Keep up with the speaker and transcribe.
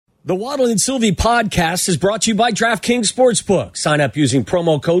The Waddle and Sylvie podcast is brought to you by DraftKings Sportsbook. Sign up using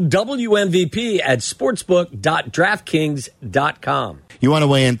promo code WMVP at sportsbook.draftkings.com. You want to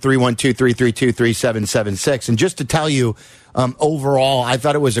weigh in 312-332-3776. And just to tell you, overall, I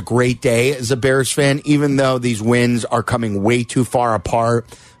thought it was a great day as a Bears fan, even though these wins are coming way too far apart.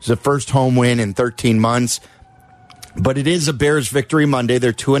 It was the first home win in 13 months. But it is a Bears victory Monday.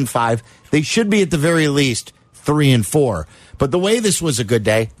 They're 2-5. They should be at the very least 3-4. But the way this was a good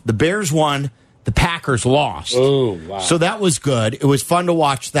day, the Bears won, the Packers lost. Oh, wow. So that was good. It was fun to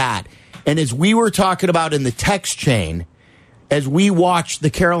watch that. And as we were talking about in the text chain, as we watched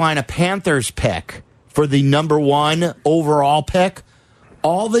the Carolina Panthers pick for the number one overall pick,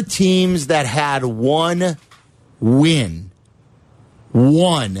 all the teams that had one win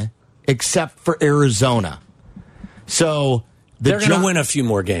won except for Arizona. So they're going to win a few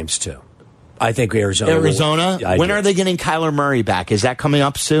more games, too. I think Arizona? When are they getting Kyler Murray back? Is that coming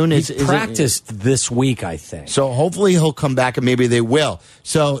up soon? He practiced this week, I think. So hopefully he'll come back, and maybe they will.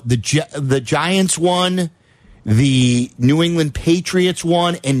 So the Giants won, the New England Patriots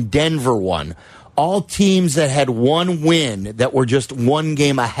won, and Denver won. All teams that had one win that were just one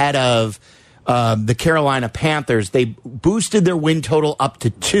game ahead of the Carolina Panthers. They boosted their win total up to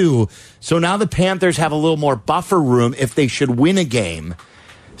 2. So now the Panthers have a little more buffer room if they should win a game.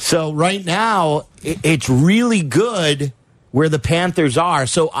 So right now, it's really good where the Panthers are.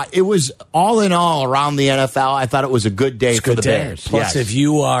 So it was all in all around the NFL. I thought it was a good day for the Bears. Plus, if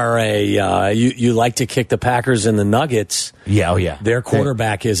you are you like to kick the Packers and the Nuggets, their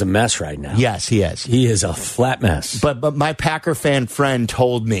quarterback is a mess right now. Yes, he is. He is a flat mess. But my Packer fan friend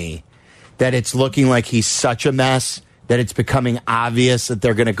told me that it's looking like he's such a mess that it's becoming obvious that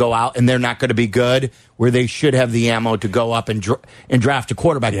they're going to go out and they're not going to be good, where they should have the ammo to go up and draft a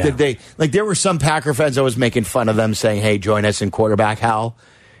quarterback. Yeah. There were some Packer fans I was making fun of them, saying, hey, join us in quarterback hell.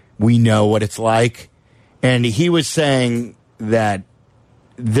 We know what it's like. And he was saying that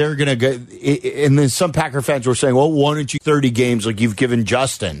they're going to go, and then some Packer fans were saying, well, why don't you 30 games like you've given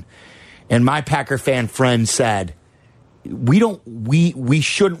Justin? And my Packer fan friend said, we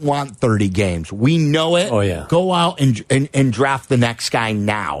shouldn't want 30 games. We know it. Oh, yeah. Go out and draft the next guy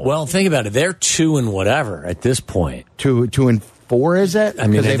now. Well, think about it. They're 2 and whatever at this point. 2-4, is it? I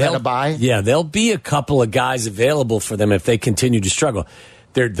mean, they've had a bye. Yeah, there'll be a couple of guys available for them if they continue to struggle.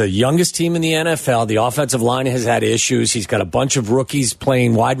 They're the youngest team in the NFL. The offensive line has had issues. He's got a bunch of rookies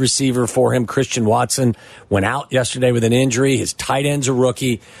playing wide receiver for him. Christian Watson went out yesterday with an injury. His tight end's a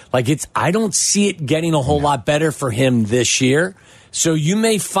rookie. I don't see it getting a whole lot better for him this year. So you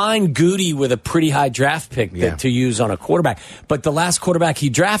may find Goody with a pretty high draft pick to use on a quarterback. But the last quarterback he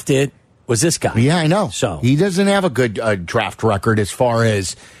drafted was this guy. Yeah, I know. So he doesn't have a good draft record as far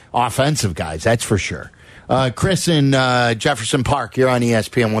as offensive guys. That's for sure. Chris in Jefferson Park, you're on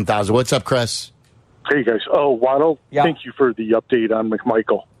ESPN 1000. What's up, Chris? Hey, guys. Waddle, Thank you for the update on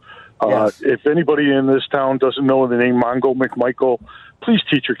McMichael. Yes. If anybody in this town doesn't know the name Mongo McMichael, please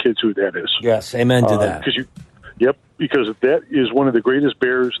teach your kids who that is. Yes, amen to that. Because that is one of the greatest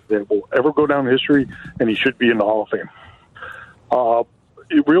Bears that will ever go down in history, and he should be in the Hall of Fame.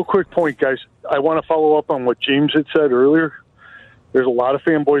 Real quick point, guys. I want to follow up on what James had said earlier. There's a lot of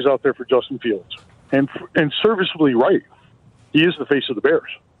fanboys out there for Justin Fields. And serviceably right. He is the face of the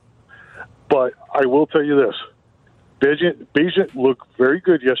Bears. But I will tell you this. Bagent looked very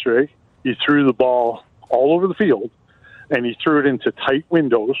good yesterday. He threw the ball all over the field, and he threw it into tight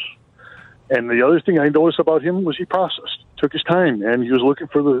windows. And the other thing I noticed about him was he processed, took his time, and he was looking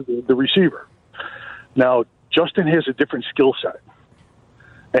for the receiver. Now, Justin has a different skill set,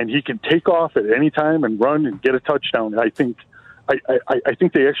 and he can take off at any time and run and get a touchdown. I think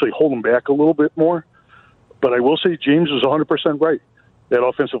they actually hold him back a little bit more. But I will say James was 100% right. That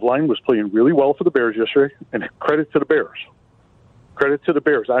offensive line was playing really well for the Bears yesterday, and credit to the Bears. Credit to the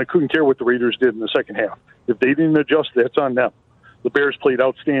Bears. I couldn't care what the Raiders did in the second half. If they didn't adjust, that's on them. The Bears played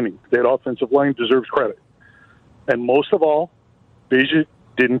outstanding. That offensive line deserves credit. And most of all, Bagent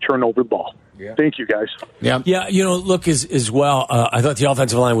didn't turn over the ball. Yeah. Thank you, guys. Yeah, look, as well, I thought the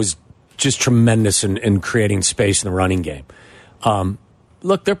offensive line was just tremendous in creating space in the running game.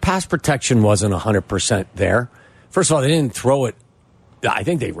 Look, their pass protection wasn't 100% there. First of all, they didn't throw it. I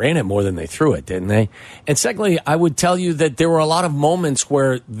think they ran it more than they threw it, didn't they? And secondly, I would tell you that there were a lot of moments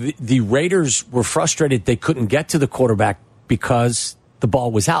where the Raiders were frustrated they couldn't get to the quarterback because the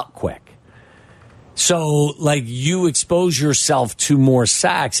ball was out quick. So, you expose yourself to more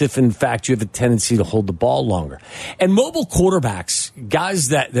sacks if, in fact, you have a tendency to hold the ball longer. And mobile quarterbacks, guys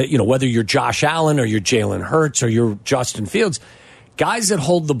that whether you're Josh Allen or you're Jalen Hurts or you're Justin Fields, guys that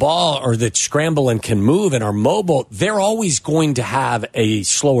hold the ball or that scramble and can move and are mobile, they're always going to have a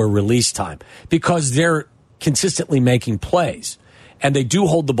slower release time because they're consistently making plays. And they do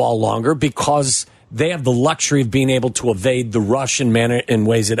hold the ball longer because they have the luxury of being able to evade the rush in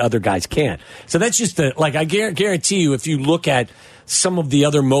ways that other guys can't. So that's just I guarantee you, if you look at some of the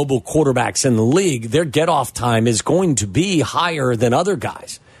other mobile quarterbacks in the league, their get-off time is going to be higher than other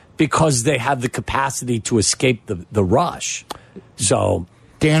guys because they have the capacity to escape the rush. So,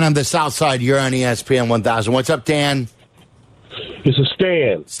 Dan on the south side, you're on ESPN 1000. What's up, Dan? This is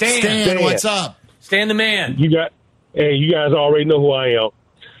Stan. Stan, what's up? Stan the man. You guys already know who I am.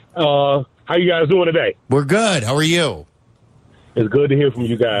 How you guys doing today? We're good. How are you? It's good to hear from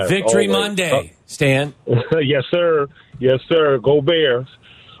you guys. Victory Monday, Stan. Yes, sir. Yes, sir. Go Bears.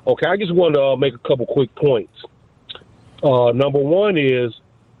 Okay, I just want to make a couple quick points. Number one is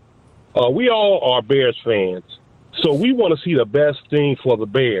we all are Bears fans, so we want to see the best thing for the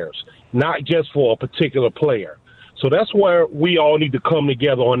Bears, not just for a particular player. So that's where we all need to come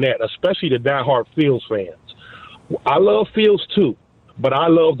together on that, especially the diehard Fields fans. I love Fields too, but I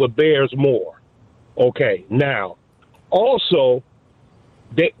love the Bears more. Okay, now, also,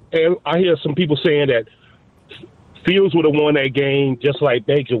 I hear some people saying that Fields would have won that game just like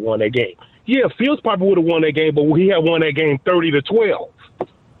Baker won that game. Yeah, Fields probably would have won that game, but he had won that game 30-12.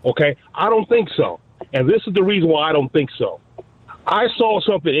 Okay, I don't think so. And this is the reason why I don't think so. I saw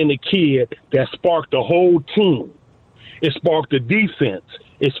something in the kid that sparked the whole team. It sparked the defense.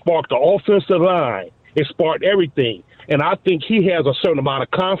 It sparked the offensive line. It sparked everything. And I think he has a certain amount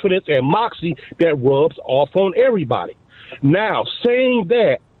of confidence and moxie that rubs off on everybody. Now, saying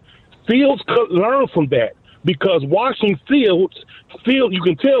that, Fields could learn from that because watching Fields, you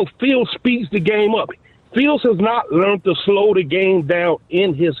can tell Fields speeds the game up. Fields has not learned to slow the game down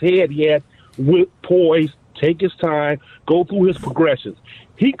in his head yet with poise, take his time, go through his progressions.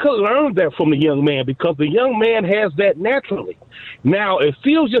 He could learn that from the young man because the young man has that naturally. Now, if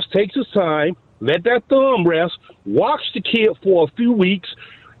Fields just takes his time, let that thumb rest, watch the kid for a few weeks,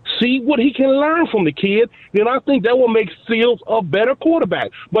 see what he can learn from the kid, then I think that will make Fields a better quarterback.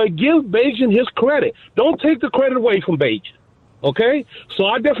 But give Bagent his credit. Don't take the credit away from Bagent. Okay? So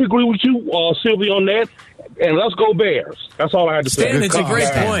I definitely agree with you, Sylvie, on that. And let's go Bears. That's all I had to say. Stan, it's a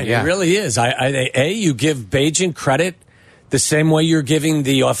great point. Yeah. It really is. You give Bagent credit the same way you're giving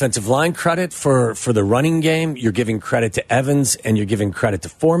the offensive line credit for the running game. You're giving credit to Evans, and you're giving credit to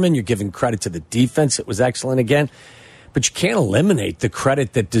Foreman. You're giving credit to the defense. It was excellent again. But you can't eliminate the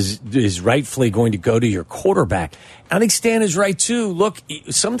credit that is rightfully going to go to your quarterback. I think Stan is right, too. Look,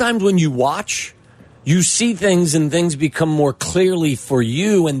 sometimes when you watch, you see things and things become more clearly for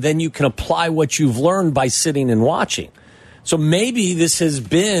you, and then you can apply what you've learned by sitting and watching. So maybe this has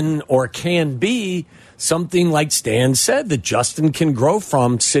been or can be something like Stan said that Justin can grow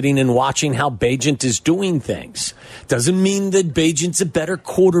from sitting and watching how Bagent is doing things. Doesn't mean that Bagent's a better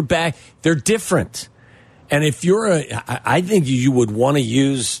quarterback. They're different. And if I think you would want to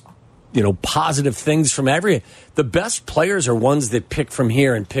use, positive things from the best players are ones that pick from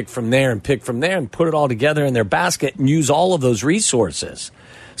here and pick from there and pick from there and put it all together in their basket and use all of those resources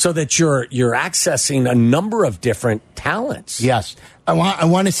so that you're accessing a number of different talents. Yes. I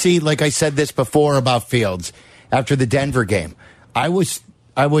want to see, like I said this before about Fields after the Denver game. I was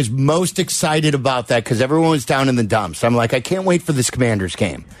most excited about that because everyone was down in the dumps. I'm like, I can't wait for this Commanders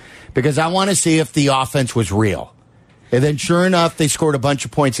game because I want to see if the offense was real. And then sure enough, they scored a bunch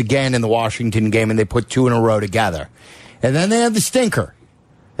of points again in the Washington game, and they put two in a row together. And then they had the stinker.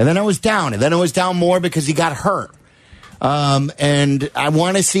 And then I was down. And then I was down more because he got hurt. And I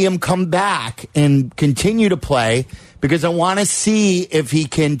want to see him come back and continue to play because I want to see if he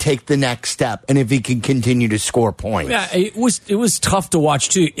can take the next step and if he can continue to score points. Yeah, it was tough to watch,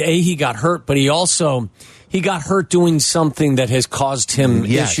 too. He got hurt, but he got hurt doing something that has caused him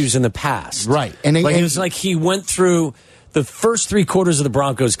issues in the past. Right. It was like he went through the first three quarters of the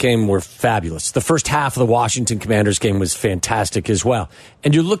Broncos game were fabulous. The first half of the Washington Commanders game was fantastic as well.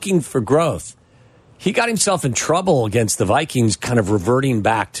 And you're looking for growth. He got himself in trouble against the Vikings, kind of reverting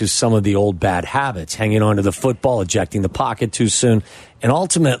back to some of the old bad habits, hanging onto the football, ejecting the pocket too soon, and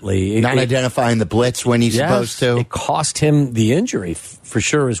ultimately not identifying the blitz when he's supposed to. It cost him the injury for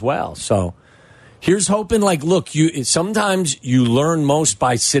sure as well. So here's hoping. Look, sometimes you learn most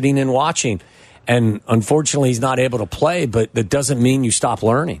by sitting and watching, and unfortunately, he's not able to play. But that doesn't mean you stop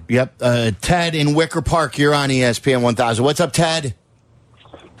learning. Yep, Ted in Wicker Park, you're on ESPN 1000. What's up, Ted?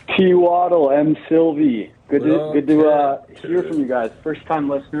 T. Waddle, M. Sylvie. Good to hear from you guys. First time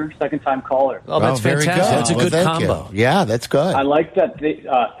listener, second time caller. Oh, that's fantastic. Very good. That's a good combo. Yeah, that's good. I like that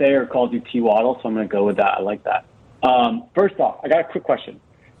Thayer called you T. Waddle, so I'm going to go with that. I like that. First off, I got a quick question.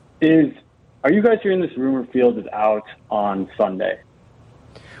 Are you guys hearing this rumor Fields is out on Sunday?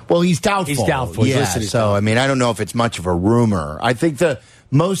 Well, he's doubtful. He's doubtful. Yeah, so, I mean, I don't know if it's much of a rumor. I think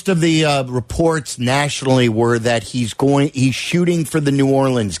most of the reports nationally were that he's shooting for the New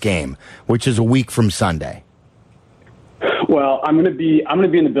Orleans game, which is a week from Sunday. Well, I'm going to be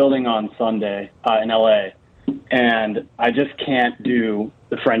in the building on Sunday in LA, and I just can't do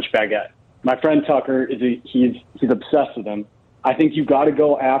the French baguette. My friend Tucker he's obsessed with him. I think you've got to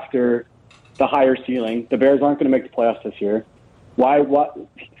go after the higher ceiling. The Bears aren't going to make the playoffs this year.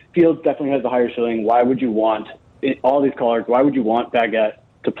 Fields definitely has the higher ceiling. Why would you want all these callers? Why would you want Baguette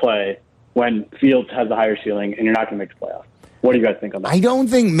to play when Fields has the higher ceiling and you're not going to make the playoffs? What do you guys think on that? I don't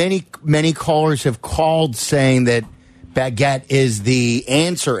think many callers have called saying that Baguette is the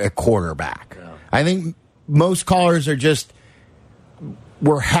answer at quarterback. Yeah. I think most callers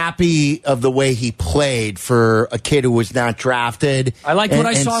were happy of the way he played for a kid who was not drafted. I like what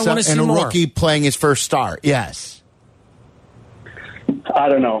I saw. I want to see more. And a rookie playing his first start. Yes. I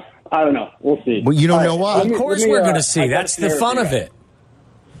don't know. We'll see. Well, you don't know what? Of course we're going to see. That's the fun of it.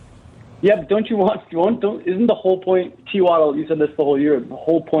 Yeah, but isn't the whole point, T. Waddle, you said this the whole year, the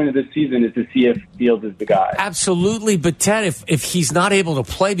whole point of this season is to see if Fields is the guy. Absolutely, but Ted, if he's not able to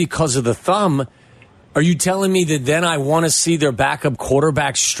play because of the thumb, are you telling me that then I want to see their backup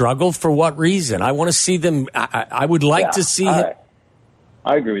quarterback struggle? For what reason? I want to see them. I would like to see him.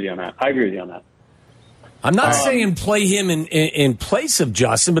 I agree with you on that. I'm not saying play him in place of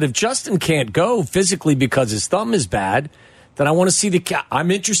Justin, but if Justin can't go physically because his thumb is bad, then I want to see I'm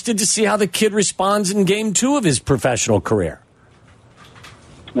interested to see how the kid responds in game 2 of his professional career.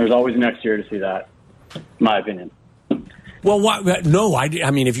 There's always next year to see that, in my opinion. Well, no, I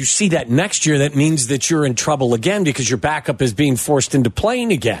mean, if you see that next year, that means that you're in trouble again because your backup is being forced into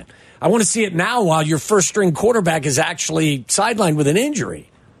playing again. I want to see it now while your first-string quarterback is actually sidelined with an injury.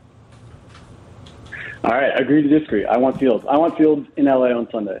 All right, agree to disagree. I want Fields. In L.A. on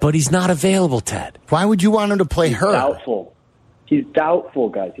Sunday. But he's not available, Ted. Why would you want him to play her? He's doubtful,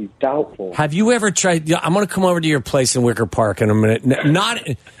 guys. He's doubtful. Have you ever tried? I'm going to come over to your place in Wicker Park in a minute.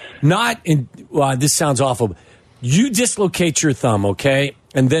 This sounds awful. You dislocate your thumb, okay?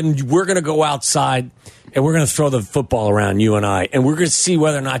 And then we're going to go outside and we're going to throw the football around, you and I, and we're going to see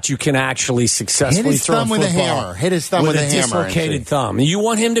whether or not you can actually successfully throw a football. Hit his thumb with a hammer. Dislocated thumb. You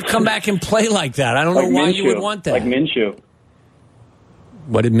want him to come back and play like that. I don't know why you would want that. Like Minshew.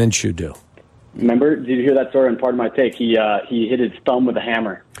 What did Minshew do? Remember, did you hear that story in Part of My Take? He hit his thumb with a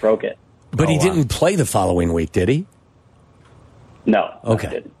hammer, broke it. But he didn't play the following week, did he? No. Okay.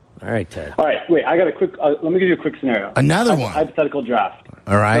 He didn't. All right, Ted. All right, wait. I got a quick. Let me give you a quick scenario. Another one. Hypothetical draft.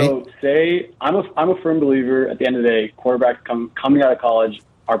 All right. So say I'm a firm believer. At the end of the day, quarterbacks coming out of college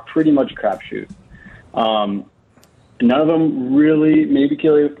are pretty much a crapshoot. None of them really. Maybe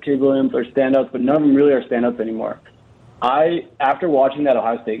Caleb Williams are standouts, but none of them really are standouts anymore. After watching that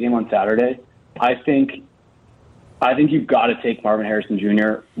Ohio State game on Saturday, I think you've got to take Marvin Harrison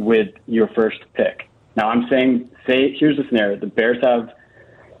Jr. with your first pick. Now I'm saying, here's the scenario: the Bears have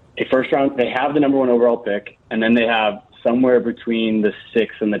a first round. They have the number 1 overall pick, and then they have somewhere between the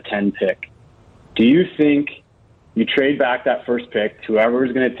 6 and the 10 pick. Do you think you trade back that first pick to whoever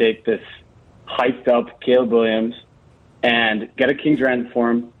is going to take this hyped up Caleb Williams and get a King's ransom for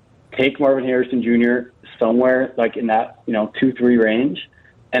him, take Marvin Harrison Jr. somewhere like in that 2-3 range,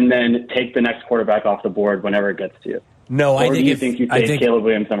 and then take the next quarterback off the board whenever it gets to you? No, I think you take Caleb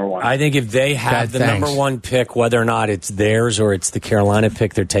Williams number 1. I think if they have number 1 pick, whether or not it's theirs or it's the Carolina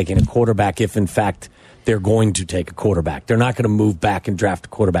pick, they're taking a quarterback. If in fact they're going to take a quarterback, they're not going to move back and draft a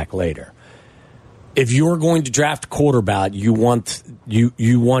quarterback later. If you're going to draft a quarterback, you want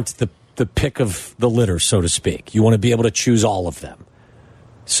the pick of the litter, so to speak. You want to be able to choose all of them.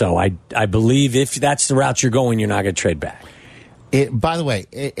 So I believe if that's the route you're going, you're not going to trade back. By the way,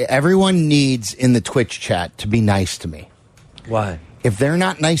 everyone needs in the Twitch chat to be nice to me. Why? If they're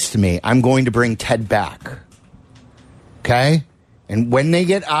not nice to me, I'm going to bring Ted back. Okay? And when they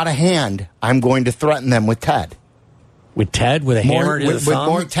get out of hand, I'm going to threaten them with Ted. With Ted? With a hammer to the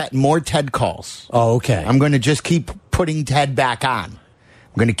thumb? With more Ted calls. Oh, okay. I'm going to just keep putting Ted back on.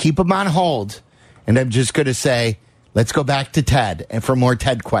 I'm going to keep him on hold, and I'm just going to say, let's go back to Ted and for more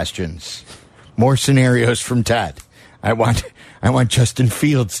Ted questions. More scenarios from Ted. I want Justin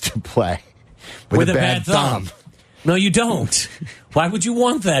Fields to play with a bad thumb. No, you don't. Why would you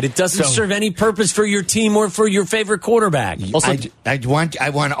want that? It doesn't serve any purpose for your team or for your favorite quarterback. Also, I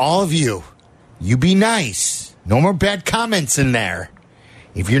want all of you. You be nice. No more bad comments in there.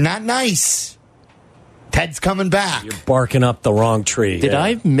 If you're not nice, Ted's coming back. You're barking up the wrong tree. Did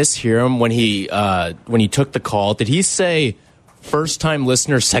I mishear him when he took the call? Did he say first-time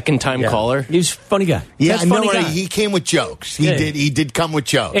listener, second-time caller? He's a funny guy. Yeah, Ted's a funny guy. he came with jokes. He did come with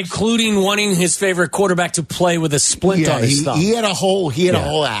jokes, including wanting his favorite quarterback to play with a splint on his thumb. He had a whole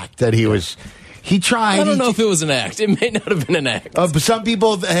act that he was. He tried. I don't know if it was an act. It may not have been an act. But some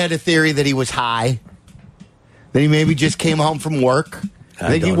people had a theory that he was high. That he maybe just came home from work. I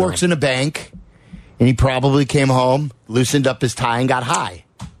think he works in a bank, and he probably came home, loosened up his tie, and got high.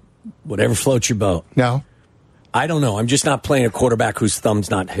 Whatever floats your boat. No. I don't know. I'm just not playing a quarterback whose thumb's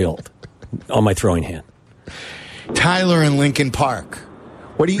not healed on my throwing hand. Tyler in Lincoln Park.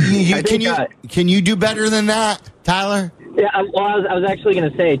 What do can you do better than that, Tyler? Yeah, well, I was actually going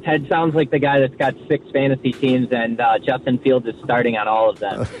to say Ted sounds like the guy that's got 6 fantasy teams, and Justin Fields is starting on all of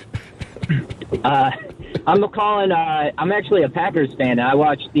them. I'm actually a Packers fan. I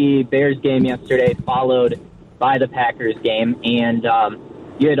watched the Bears game yesterday, followed by the Packers game, and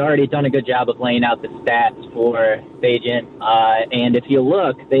you had already done a good job of laying out the stats for Bagent. And if you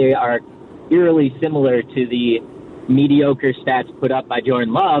look, they are eerily similar to the mediocre stats put up by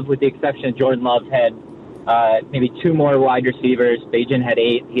Jordan Love, with the exception of Jordan Love had maybe 2 more wide receivers. Bagent had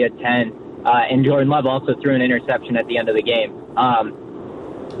 8, he had 10. And Jordan Love also threw an interception at the end of the game.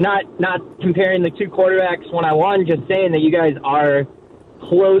 Not comparing the 2 quarterbacks 1-on-1, just saying that you guys are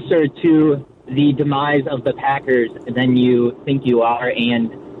closer to the demise of the Packers than you think you are,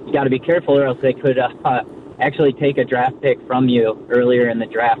 and you got to be careful or else they could actually take a draft pick from you earlier in the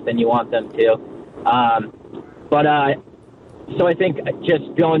draft than you want them to. So I think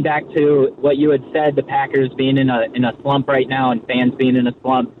just going back to what you had said, the Packers being in a slump right now and fans being in a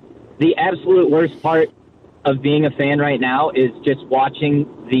slump, the absolute worst part of being a fan right now is just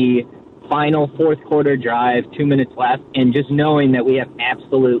watching the final fourth quarter drive, 2 minutes left, and just knowing that we have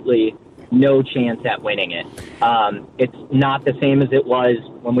absolutely no chance at winning it. It's not the same as it was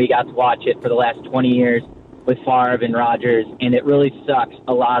when we got to watch it for the last 20 years with Favre and Rodgers, and it really sucks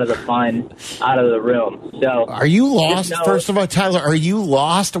a lot of the fun out of the room. So, are you lost? First of all, Tyler, are you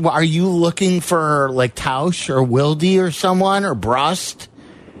lost? Are you looking for like Tausch or Wilde or someone or Brust?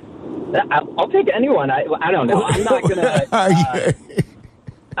 I'll take anyone. I don't know. I'm not gonna.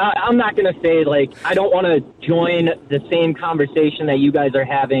 I'm not gonna say like I don't want to join the same conversation that you guys are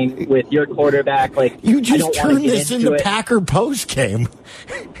having with your quarterback. Like you just turned this into Packer post game.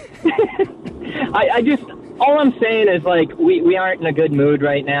 I just. All I'm saying is, like, we aren't in a good mood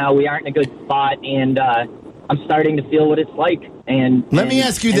right now. We aren't in a good spot, and I'm starting to feel what it's like. Let me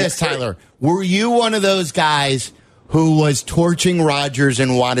ask you this, Tyler. Were you one of those guys who was torching Rodgers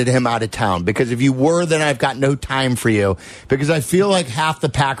and wanted him out of town? Because if you were, then I've got no time for you. Because I feel like half the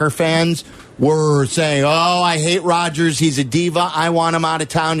Packer fans were saying, oh, I hate Rodgers. He's a diva. I want him out of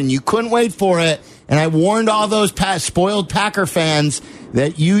town. And you couldn't wait for it. And I warned all those spoiled Packer fans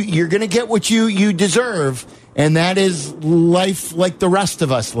that you're going to get what you deserve, and that is life like the rest of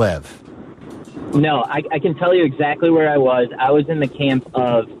us live. No, I can tell you exactly where I was. I was in the camp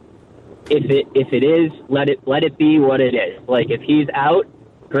of if it is, let it be what it is. Like if he's out,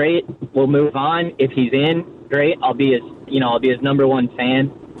 great, we'll move on. If he's in, great, I'll be his number one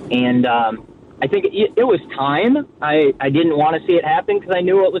fan. And I think it was time. I didn't want to see it happen because I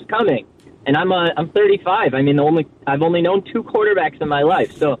knew what was coming. And I'm 35. I mean, I've only known 2 quarterbacks in my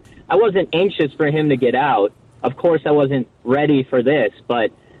life, so I wasn't anxious for him to get out. Of course, I wasn't ready for this,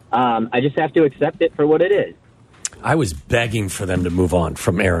 but I just have to accept it for what it is. I was begging for them to move on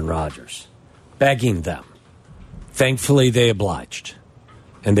from Aaron Rodgers, begging them. Thankfully, they obliged,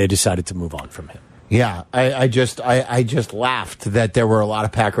 and they decided to move on from him. Yeah, I just laughed that there were a lot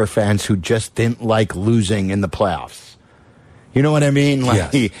of Packer fans who just didn't like losing in the playoffs. You know what I mean?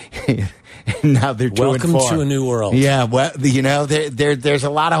 Like, yes. Now they're 2-4. Welcome to a new world. Yeah, well, there's a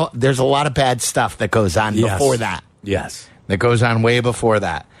lot of bad stuff that goes on before that. Yes, that goes on way before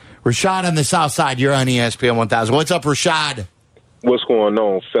that. Rashad on the South Side, you're on ESPN 1000. What's up, Rashad? What's going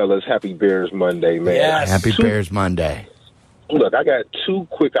on, fellas? Happy Bears Monday, man. Yes. Happy Bears Monday. Look, I got 2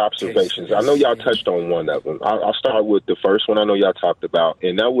 quick observations. I know y'all touched on one of them. I'll start with the first one I know y'all talked about,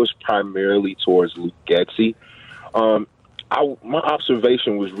 and that was primarily towards Luke Getsy. My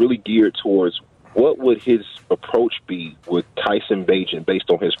observation was really geared towards what would his approach be with Tyson Bagent based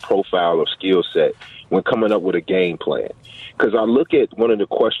on his profile of skill set when coming up with a game plan. Because I look at one of the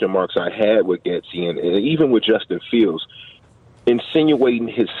question marks I had with Getsy and even with Justin Fields, insinuating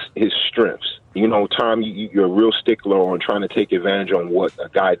his strengths. You know, Tom, you're a real stickler on trying to take advantage on what a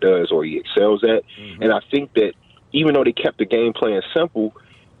guy does or he excels at. Mm-hmm. And I think that even though they kept the game plan simple,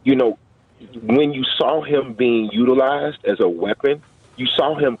 you know, when you saw him being utilized as a weapon, you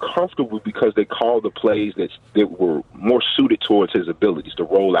saw him comfortable because they called the plays that were more suited towards his abilities, the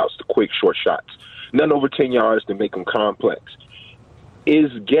rollouts, the quick, short shots. None over 10 yards to make them complex.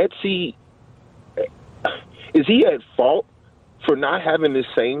 Is he at fault for not having the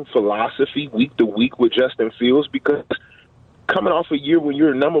same philosophy week to week with Justin Fields? Because coming off a year when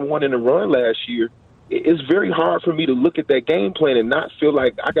you're number one in the run last year, it's very hard for me to look at that game plan and not feel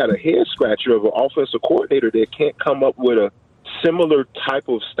like I got a head scratcher of an offensive coordinator that can't come up with a similar type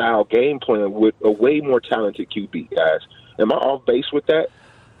of style game plan with a way more talented QB, guys. Am I off base with that?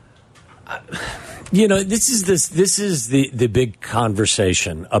 This is the big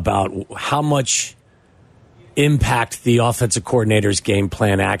conversation about how much impact the offensive coordinator's game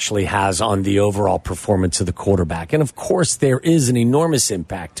plan actually has on the overall performance of the quarterback. And of course, there is an enormous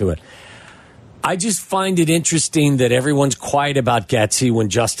impact to it. I just find it interesting that everyone's quiet about Getsy when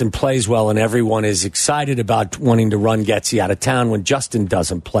Justin plays well, and everyone is excited about wanting to run Getsy out of town when Justin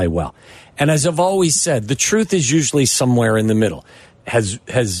doesn't play well. And as I've always said, the truth is usually somewhere in the middle.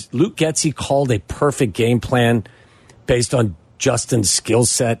 Has Luke Getsy called a perfect game plan based on Justin's skill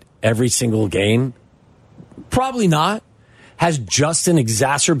set every single game? Probably not. Has Justin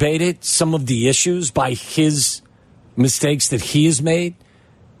exacerbated some of the issues by his mistakes that he has made,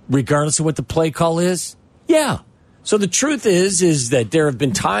 regardless of what the play call is? Yeah. So the truth is that there have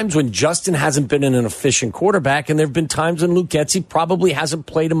been times when Justin hasn't been an efficient quarterback, and there have been times when Luke Getsy probably hasn't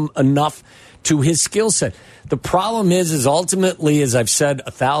played him enough to his skill set. The problem is ultimately, as I've said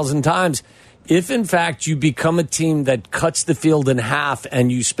 1,000 times, if in fact you become a team that cuts the field in half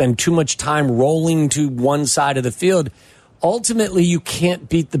and you spend too much time rolling to one side of the field, ultimately you can't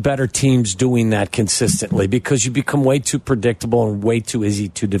beat the better teams doing that consistently because you become way too predictable and way too easy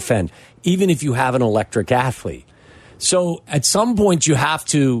to defend, even if you have an electric athlete. So at some point you have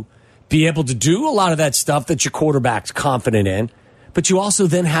to be able to do a lot of that stuff that your quarterback's confident in, but you also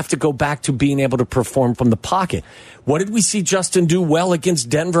then have to go back to being able to perform from the pocket. What did we see Justin do well against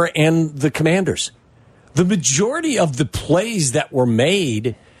Denver and the Commanders? The majority of the plays that were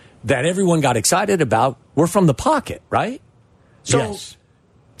made that everyone got excited about were from the pocket, right? So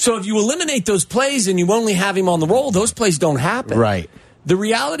if you eliminate those plays and you only have him on the roll, those plays don't happen. Right. The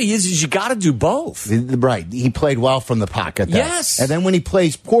reality is you got to do both. Right. He played well from the pocket, though. Yes. And then when he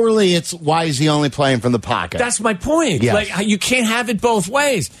plays poorly, it's why is he only playing from the pocket? That's my point. Yes. Like, you can't have it both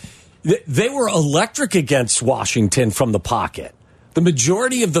ways. They were electric against Washington from the pocket. The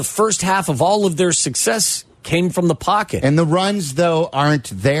majority of the first half of all of their success came from the pocket. And the runs, though,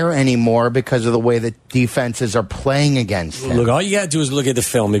 aren't there anymore because of the way that defenses are playing against them. Look, all you got to do is look at the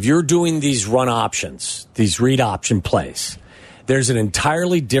film. If you're doing these run options, these read option plays, there's an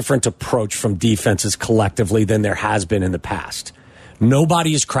entirely different approach from defenses collectively than there has been in the past.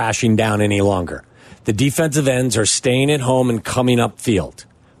 Nobody is crashing down any longer. The defensive ends are staying at home and coming upfield,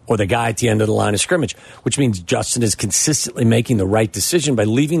 or the guy at the end of the line of scrimmage, which means Justin is consistently making the right decision by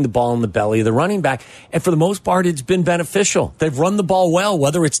leaving the ball in the belly of the running back. And for the most part, it's been beneficial. They've run the ball well,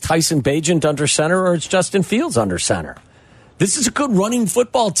 whether it's Tyson Bagent under center or it's Justin Fields under center. This is a good running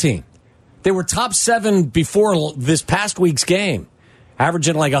football team. They were top 7 before this past week's game,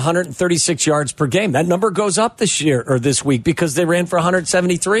 averaging like 136 yards per game. That number goes up this year or this week because they ran for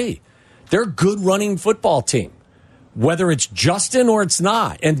 173. They're a good running football team, whether it's Justin or it's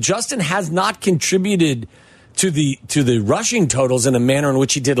not. And Justin has not contributed to the rushing totals in the manner in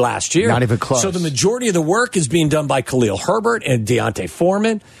which he did last year. Not even close. So the majority of the work is being done by Khalil Herbert and Deontay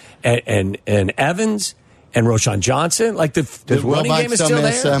Foreman and Evans and Roschon Johnson. Like the running game is still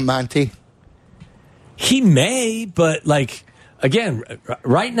there. Monty? He may, but again,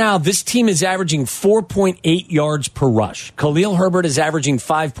 right now, this team is averaging 4.8 yards per rush. Khalil Herbert is averaging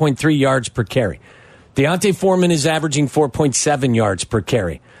 5.3 yards per carry. Deontay Foreman is averaging 4.7 yards per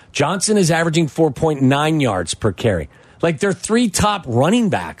carry. Johnson is averaging 4.9 yards per carry. Their 3 top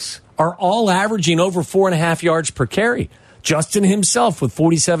running backs are all averaging over 4.5 yards per carry. Justin himself, with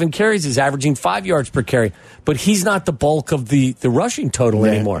 47 carries, is averaging 5 yards per carry, but he's not the bulk of the rushing total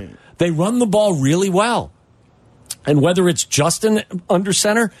anymore. They run the ball really well. And whether it's Justin under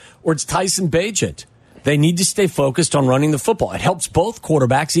center or it's Tyson Bagent, they need to stay focused on running the football. It helps both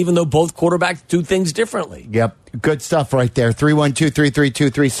quarterbacks, even though both quarterbacks do things differently. Yep. Good stuff right there.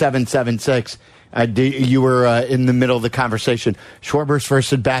 312-332-3776. You were in the middle of the conversation. Schwarber's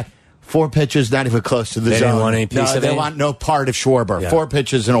first at bat. 4 pitches, not even close to the zone. They didn't want any piece of it. They want no part of Schwarber. Yeah. 4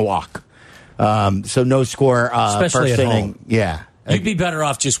 pitches and a walk. So no score. Especially first at inning. home. Yeah. You'd be better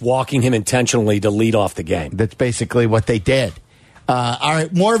off just walking him intentionally to lead off the game. That's basically what they did. All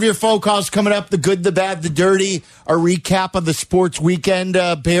right, more of your phone calls coming up. The good, the bad, the dirty. A recap of the sports weekend,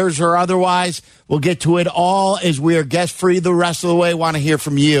 Bears or otherwise. We'll get to it all as we are guest-free the rest of the way. Want to hear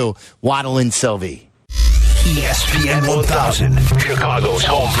from you, Waddle and Sylvie. ESPN 1000, Chicago's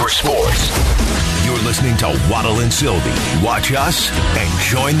home for sports. You're listening to Waddle and Sylvie. Watch us and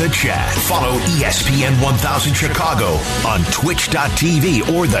join the chat. Follow ESPN 1000 Chicago on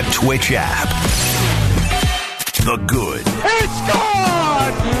twitch.tv or the Twitch app. The good. It's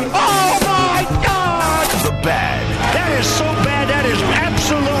gone! Oh, my God! The bad. That is so bad, that is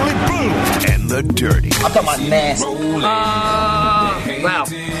absolutely brutal. And the dirty. I'm talking about nasty. Wow.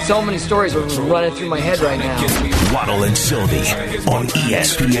 So many stories are running through my head right now. Waddle and Sylvie on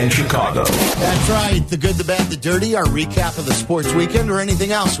ESPN Chicago. That's right. The good, the bad, the dirty. Our recap of the sports weekend or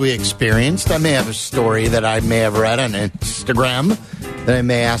anything else we experienced. I may have a story that I may have read on Instagram that I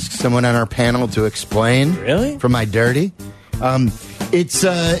may ask someone on our panel to explain. Really? For my dirty.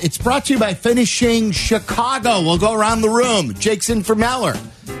 It's brought to you by Finishing Chicago. We'll go around the room. Jake's in for Meller.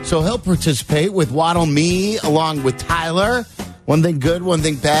 So he'll participate with Waddle, me, along with Tyler. One thing good, one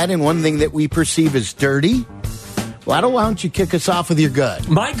thing bad, and one thing that we perceive as dirty. Waddle, why don't you kick us off with your good?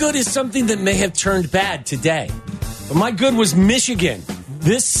 My good is something that may have turned bad today. But my good was Michigan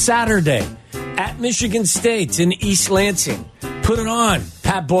this Saturday at Michigan State in East Lansing. Put it on,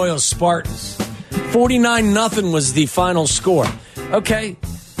 Pat Boyle's Spartans. 49-0 was the final score. Okay,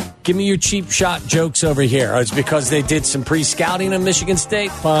 give me your cheap shot jokes over here. It's because they did some pre-scouting in Michigan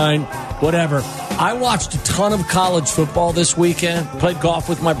State? Fine, whatever. I watched a ton of college football this weekend, played golf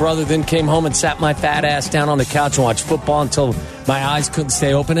with my brother, then came home and sat my fat ass down on the couch and watched football until my eyes couldn't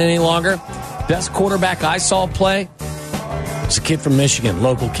stay open any longer. Best quarterback I saw play was a kid from Michigan,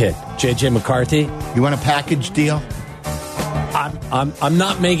 local kid, J.J. McCarthy. You want a package deal? I'm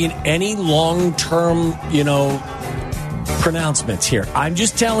not making any long-term, pronouncements here. I'm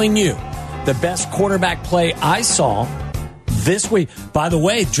just telling you the best quarterback play I saw this week. By the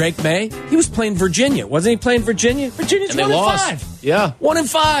way, Drake May, he was playing Virginia. Wasn't he playing Virginia? Virginia's 1-5. Yeah.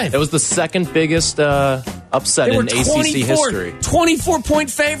 1-5. It was the second biggest upset in ACC history. 24-point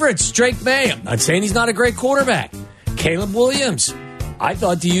favorites, Drake May. I'm not saying he's not a great quarterback. Caleb Williams. I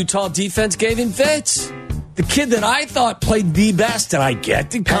thought the Utah defense gave him fits. The kid that I thought played the best, and I get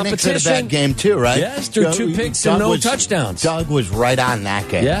the competition. Penix had a bad game too, right? Yes, threw 2 picks and no touchdowns. Doug was right on that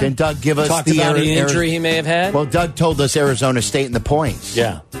game. Yeah. Didn't Doug give us Talked about the injury he may have had? Well, Doug told us Arizona State in the points.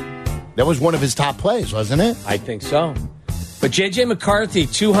 Yeah. That was one of his top plays, wasn't it? I think so. But J.J. McCarthy,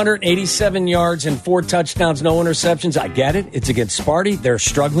 287 yards and 4 touchdowns, no interceptions. I get it. It's against Sparty. They're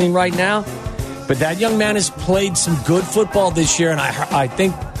struggling right now. But that young man has played some good football this year, and I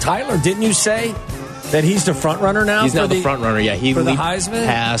think, Tyler, didn't you say that he's the front runner now? He's now the front runner, yeah. He for the leaped Heisman?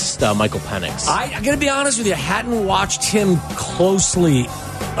 past Michael Penix. I got to be honest with you, I hadn't watched him closely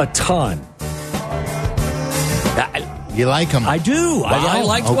a ton. You like him? I do. Wow. I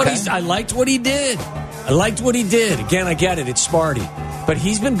liked Okay. I liked what he did. I liked what he did. Again, I get it. It's Sparty. But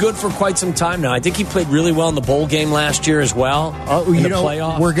he's been good for quite some time now. I think he played really well in the bowl game last year as well. In the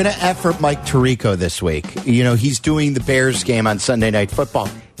playoff. We're going to effort Mike Tirico this week. He's doing the Bears game on Sunday Night Football.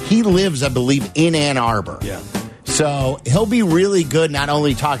 He lives, I believe, in Ann Arbor. Yeah. So he'll be really good not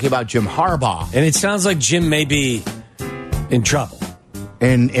only talking about Jim Harbaugh. And it sounds like Jim may be in trouble.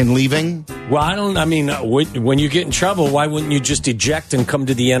 And leaving? Well, when you get in trouble, why wouldn't you just eject and come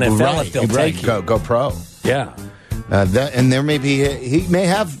to the NFL if they'll take you? Go pro. Yeah. And there may be, he may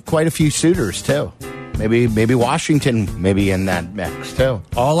have quite a few suitors too. Maybe Washington may be in that mix too.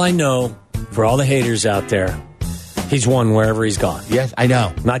 All I know, for all the haters out there, he's won wherever he's gone. Yes, I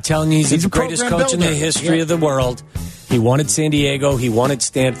know. I'm not telling you he's the greatest coach in the history of the world. He won at San Diego. He won at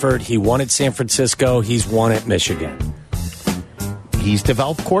Stanford. He won at San Francisco. He's won at Michigan. He's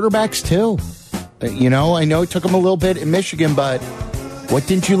developed quarterbacks too. I know it took him a little bit in Michigan, but what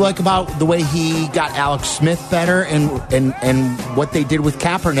didn't you like about the way he got Alex Smith better and what they did with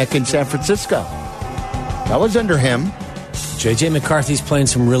Kaepernick in San Francisco? That was under him. J.J. McCarthy's playing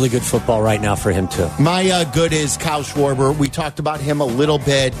some really good football right now for him, too. My good is Kyle Schwarber. We talked about him a little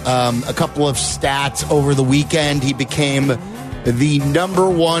bit. A couple of stats over the weekend. He became the number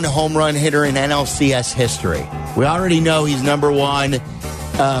 1 home run hitter in NLCS history. We already know he's number 1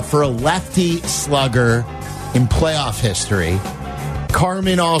 for a lefty slugger in playoff history.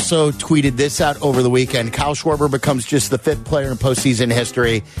 Carmen also tweeted this out over the weekend. Kyle Schwarber becomes just the 5th player in postseason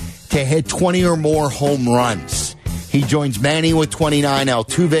history to hit 20 or more home runs. He joins Manny with 29,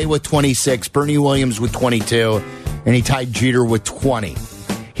 Altuve with 26, Bernie Williams with 22, and he tied Jeter with 20.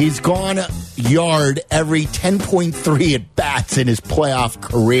 He's gone yard every 10.3 at bats in his playoff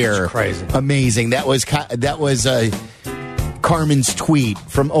career. That's crazy. Amazing. That was Carmen's tweet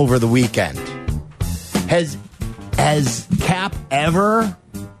from over the weekend. Has Cap ever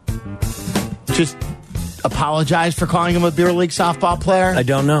just apologized for calling him a beer league softball player? I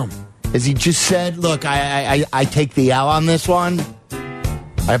don't know. Has he just said, look, I take the L on this one?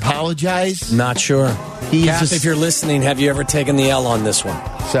 I apologize? Not sure. Cap, if you're listening, have you ever taken the L on this one?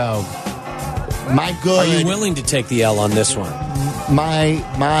 So, my good... Are you willing to take the L on this one?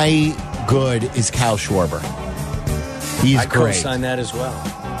 My good is Kyle Schwarber. He's I great. co-sign that as well.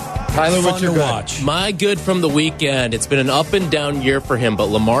 Tyler, what's your good? Watch? My good from the weekend, it's been an up and down year for him, but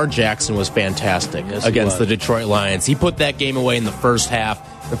Lamar Jackson was fantastic against the Detroit Lions. He put that game away in the first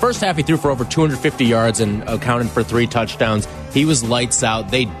half. The first half, he threw for over 250 yards and accounted for 3 touchdowns. He was lights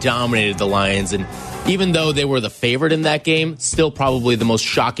out. They dominated the Lions, and even though they were the favorite in that game, still probably the most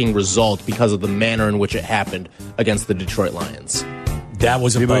shocking result because of the manner in which it happened against the Detroit Lions. That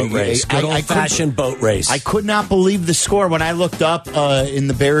was a boat race. Good old-fashioned boat race. I could not believe the score when I looked up in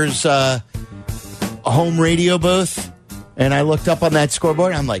the Bears home radio booth, and I looked up on that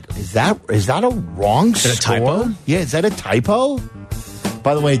scoreboard. I'm like, is that a wrong score? Is that a typo? Yeah, is that a typo?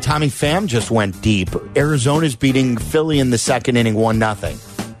 By the way, Tommy Pham just went deep. Arizona's beating Philly in the second inning 1-0.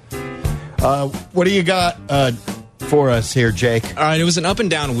 What do you got for us here, Jake? All right, it was an up and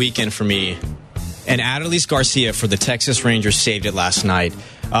down weekend for me. And Adelise Garcia for the Texas Rangers saved it last night.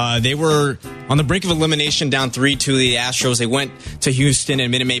 They were on the brink of elimination, down 3-2 to the Astros. They went to Houston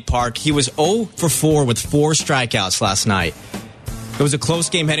and Minute Maid Park. He was 0 for 4 with 4 strikeouts last night. It was a close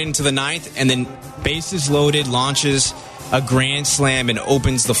game heading into the ninth, and then bases loaded, launches a grand slam and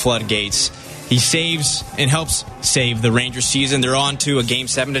opens the floodgates. He saves and helps save the Rangers season. They're on to a Game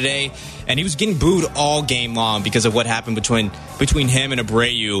 7 today, and he was getting booed all game long because of what happened between him and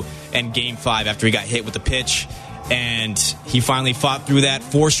Abreu in Game 5 after he got hit with the pitch. And he finally fought through that.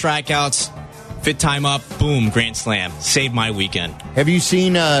 4 strikeouts, fit time up, boom, grand slam. Saved my weekend. Have you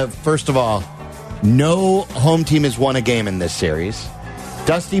seen, first of all, no home team has won a game in this series.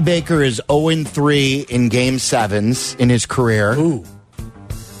 Dusty Baker is 0-3 in Game 7s in his career. Ooh.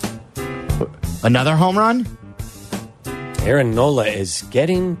 Another home run? Aaron Nola is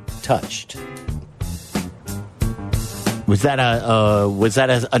getting touched. Was that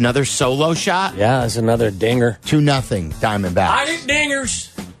another solo shot? Yeah, it's another dinger. 2-0 Diamondbacks. I hit dingers.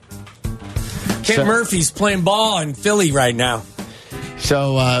 Ken Murphy's playing ball in Philly right now.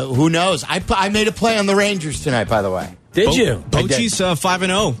 So who knows? I made a play on the Rangers tonight, by the way. Did you? Bochy's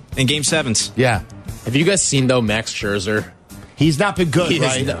 5-0 in Game 7s. Yeah. Have you guys seen, though, Max Scherzer? He's not been good,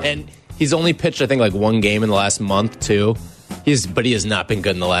 right? And he's only pitched, I think, like 1 game in the last month, too. But he has not been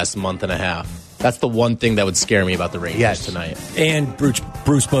good in the last month and a half. That's the one thing that would scare me about the Rangers tonight. And Bruce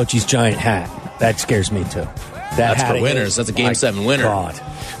Bochy's giant hat. That scares me, too. That's for winners. That's a Game 7 winner. God.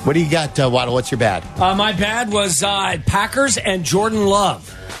 What do you got, Waddle? What's your bad? My bad was Packers and Jordan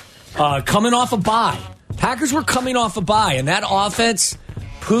Love coming off a bye. Packers were coming off a bye, and that offense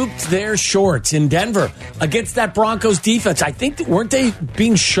pooped their shorts in Denver against that Broncos defense. I think, weren't they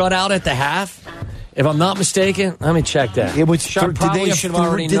being shut out at the half? If I'm not mistaken, let me check that. It was probably should have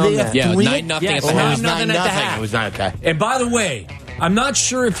already known that. Yeah, 9-0 at the half. 9-0 at the half. It was not okay. And by the way, I'm not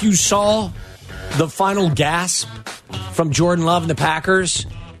sure if you saw the final gasp from Jordan Love and the Packers.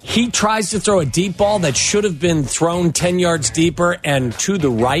 He tries to throw a deep ball that should have been thrown 10 yards deeper and to the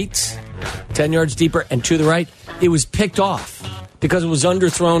right. 10 yards deeper and to the right. It was picked off because it was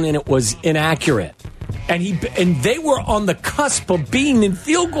underthrown and it was inaccurate. And they were on the cusp of being in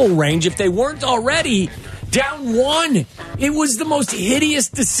field goal range if they weren't already down 1. It was the most hideous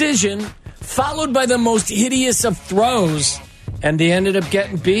decision, followed by the most hideous of throws, and they ended up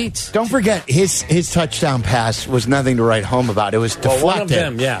getting beat. Don't forget, his touchdown pass was nothing to write home about. It was deflected. One of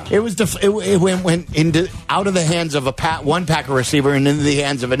them, yeah. It was it went out of the hands of one Packer receiver and into the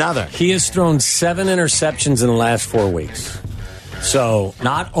hands of another. He has thrown 7 interceptions in the last 4 weeks. So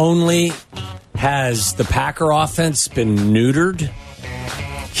not only has the Packer offense been neutered,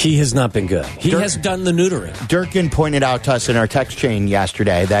 he has not been good. He has done the neutering. Durkin pointed out to us in our text chain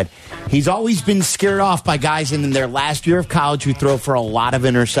yesterday that he's always been scared off by guys in their last year of college who throw for a lot of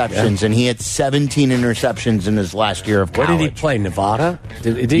interceptions, and he had 17 interceptions in his last year of college. Where did he play? Nevada?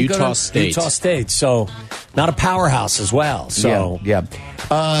 Did he Utah State. Utah State. So not a powerhouse as well. So yeah.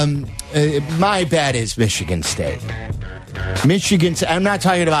 My bad is Michigan State. I'm not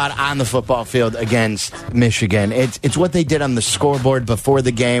talking about on the football field against Michigan. It's what they did on the scoreboard before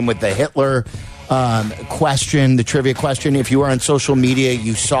the game with the Hitler question, the trivia question. If you were on social media,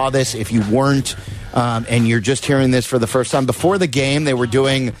 you saw this. If you weren't, and you're just hearing this for the first time, before the game, they were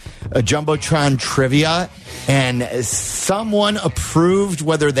doing a Jumbotron trivia, and someone approved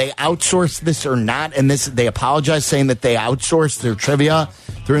whether they outsourced this or not, and they apologized, saying that they outsourced their trivia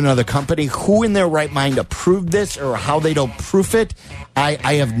through another company. Who in their right mind approved this, or how they don't proof it,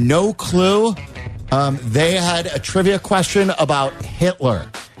 I have no clue. They had a trivia question about Hitler,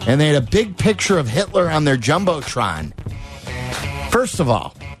 and they had a big picture of Hitler on their Jumbotron. First of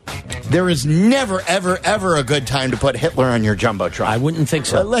all, there is never, ever, ever a good time to put Hitler on your Jumbotron. I wouldn't think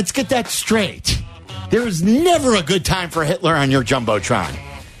so. Let's get that straight. There is never a good time for Hitler on your Jumbotron.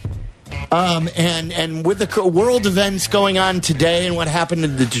 And with the world events going on today and what happened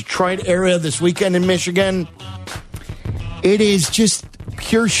in the Detroit area this weekend in Michigan, it is just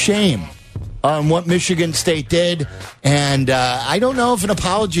pure shame on what Michigan State did. And I don't know if an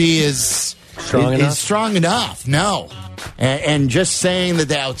apology is strong enough. No. And just saying that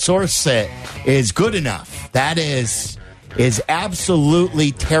they outsource it is good enough. That is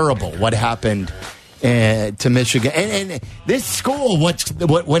absolutely terrible what happened to Michigan. And this school,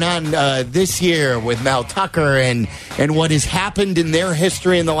 what went on this year with Mel Tucker and what has happened in their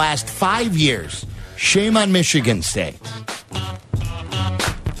history in the last 5 years. Shame on Michigan State.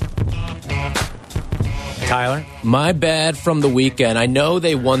 Tyler? My bad from the weekend. I know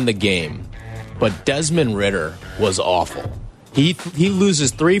they won the game, but Desmond Ridder was awful. He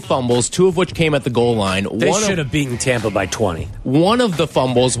loses 3 fumbles, 2 of which came at the goal line. They should have beaten Tampa by 20. One of the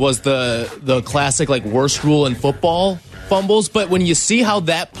fumbles was the classic worst rule in football fumbles, but when you see how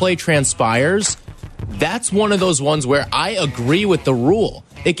that play transpires, that's one of those ones where I agree with the rule.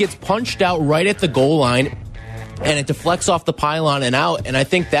 It gets punched out right at the goal line, and it deflects off the pylon and out, and I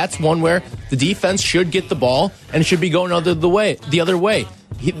think that's one where the defense should get the ball and should be going the other way.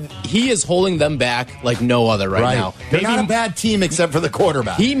 He is holding them back like no other right now. They're not a bad team except for the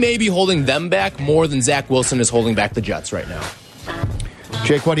quarterback. He may be holding them back more than Zach Wilson is holding back the Jets right now.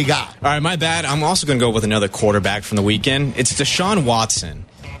 Jake, what do you got? All right, my bad. I'm also going to go with another quarterback from the weekend. It's Deshaun Watson.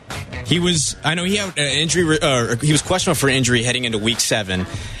 He had an injury, he was questionable for injury heading into week 7.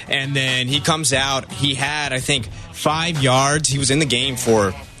 And then he comes out. He had, I think, 5 yards. He was in the game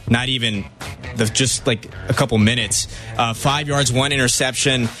for not even just a couple minutes. 5 yards, 1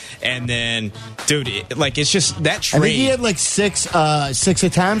 interception. And then, dude, it's just that trade. I think he had 6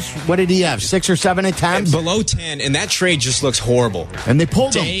 attempts. What did he have? 6 or 7 attempts? Below 10. And that trade just looks horrible. And they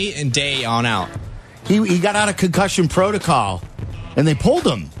pulled him. Day and day on out. He got out of concussion protocol, and they pulled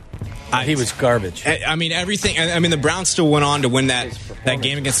him. He was garbage. I mean, everything. I mean, the Browns still went on to win that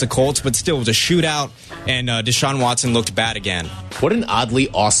game against the Colts, but still, it was a shootout, and Deshaun Watson looked bad again. What an oddly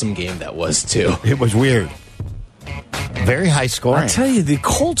awesome game that was, too. It was weird. Very high scoring. I tell you, the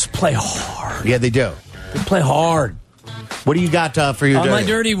Colts play hard. Yeah, they do. They play hard. What do you got for your dirty? My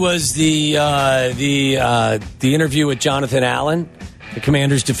dirty was the interview with Jonathan Allen, the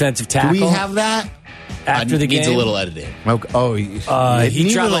Commander's defensive tackle. Do we have that? After the game? Needs a little editing. Okay.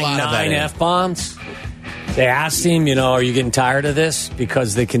 He dropped 9 F-bombs. They asked him, are you getting tired of this?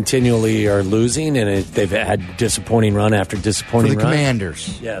 Because they continually are losing, and they've had disappointing run after disappointing run. For the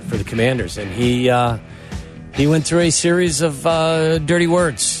Commanders. Yeah, for the Commanders. And he went through a series of dirty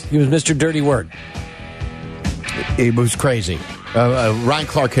words. He was Mr. Dirty Word. It was crazy. Ryan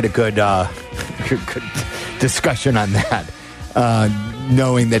Clark had a good discussion on that,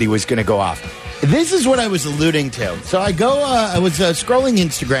 knowing that he was going to go off. This is what I was alluding to. So I was scrolling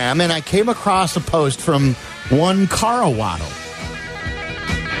Instagram, and I came across a post from one Cara Waddle.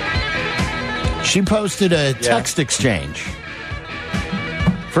 She posted a text exchange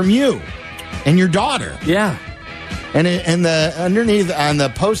from you and your daughter. Yeah. And underneath on the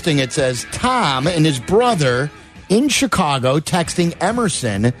posting, it says, Tom and his brother in Chicago texting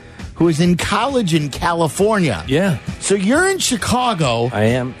Emerson, who is in college in California. Yeah. So you're in Chicago. I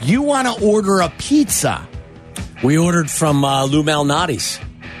am. You want to order a pizza. We ordered from Lou Malnati's.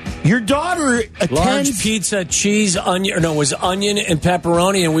 Your daughter attends... Large pizza, cheese, onion... No, it was onion and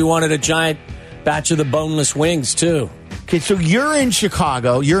pepperoni, and we wanted a giant batch of the boneless wings, too. Okay, so you're in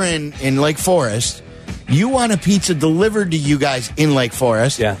Chicago. You're in Lake Forest. You want a pizza delivered to you guys in Lake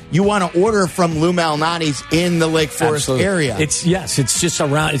Forest. Yeah. You want to order from Lou Malnati's in the Lake Forest area. It's just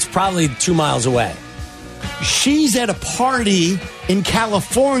around. It's probably 2 miles away. She's at a party in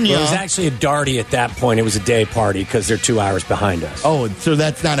California. Well, it was actually a Darty at that point. It was a day party because they're 2 hours behind us. Oh, so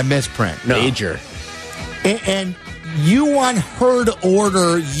that's not a misprint. No. Major. And you want her to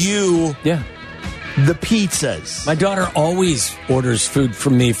order you the pizzas. My daughter always orders food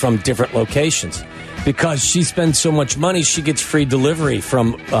from me from different locations. Because she spends so much money, she gets free delivery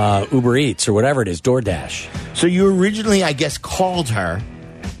from Uber Eats or whatever it is, DoorDash. So you originally, I guess, called her,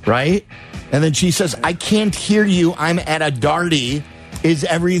 right? And then she says, I can't hear you. I'm at a Darty. Is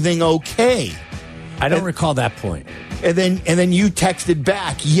everything okay? I don't recall that point. And then you texted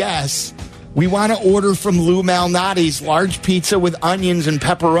back, yes. We want to order from Lou Malnati's large pizza with onions and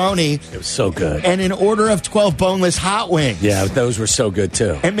pepperoni. It was so good. And an order of 12 boneless hot wings. Yeah, those were so good,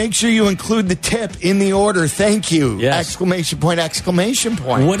 too. And make sure you include the tip in the order. Thank you. Yes. Exclamation point, exclamation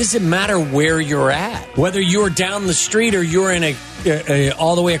point. What does it matter where you're at? Whether you're down the street or you're in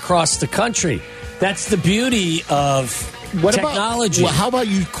all the way across the country. That's the beauty of technology. How about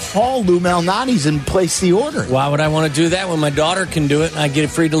you call Lou Malnati's and place the order? Why would I want to do that when my daughter can do it and I get a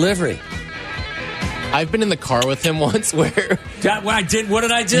free delivery? I've been in the car with him once where... What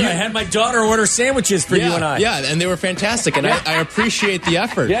did I do? I had my daughter order sandwiches for you and I. Yeah, and they were fantastic, and I appreciate the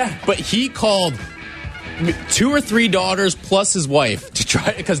effort. Yeah. But he called 2 or 3 daughters plus his wife to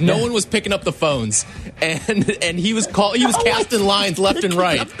try, because no one was picking up the phones. And he was casting lines left and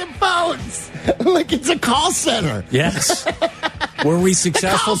right. Pick up the phones. Like it's a call center. Yes. Were we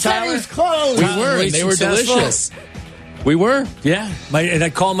successful, the call Tyler? center's closed. We were, and they were delicious. We were. Yeah. And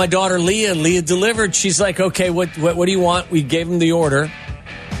I called my daughter Leah. Leah delivered. She's like, okay, what do you want? We gave him the order.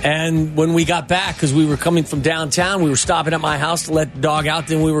 And when we got back, because we were coming from downtown, we were stopping at my house to let the dog out.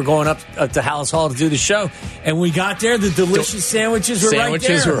 Then we were going up to Hallis Hall to do the show. And we got there. The delicious sandwiches were right there.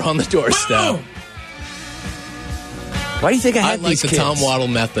 Sandwiches were on the doorstep. Boom! Why do you think I had these kids? I like the Tom Waddle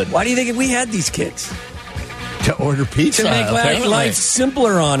method. Why do you think we had these kids? To order pizza. To make life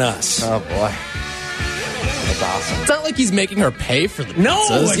simpler on us. Oh, boy. That's awesome. It's not like he's making her pay for the pizzas.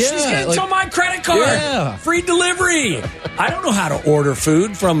 No, she's getting on my credit card. Yeah. Free delivery. I don't know how to order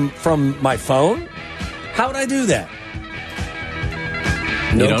food from my phone. How would I do that?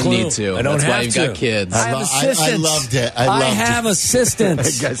 You don't need to. I don't That's have why you've to. got kids. I have assistants. I loved it. I have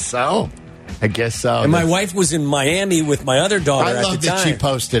assistants. I guess so. And my wife was in Miami with my other daughter at the time. I love that she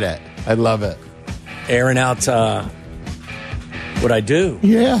posted it. I love it. Airing out what I do.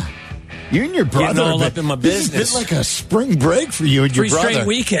 Yeah. You and your brother. Getting all up in my business. This has been like a spring break for you and your brother. 3 straight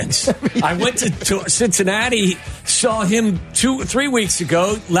weekends. I went to Cincinnati, saw him 3 weeks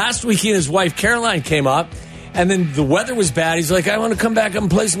ago. Last weekend, his wife Caroline came up, and then the weather was bad. He's like, I want to come back up and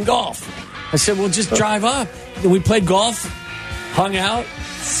play some golf. I said, well, just drive up. And we played golf, hung out.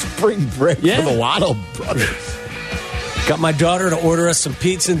 Spring break for the Waddle brothers. Got my daughter to order us some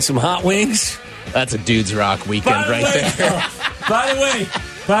pizza and some hot wings. That's a dude's rock weekend there. By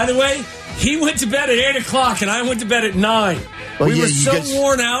the way, he went to bed at 8 o'clock and I went to bed at 9. Well, we were so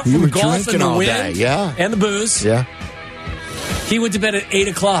worn out from golf and the wind and the booze. Yeah. He went to bed at 8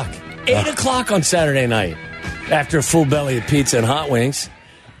 o'clock. 8 o'clock on Saturday night after a full belly of pizza and hot wings.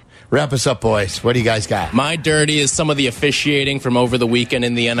 Wrap us up, boys. What do you guys got? My dirty is some of the officiating from over the weekend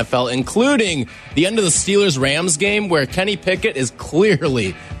in the NFL, including the end of the Steelers-Rams game where Kenny Pickett is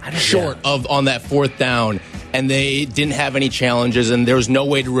clearly short on that 4th down, and they didn't have any challenges, and there was no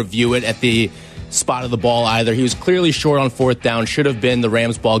way to review it at the spot of the ball either. He was clearly short on 4th down. Should have been the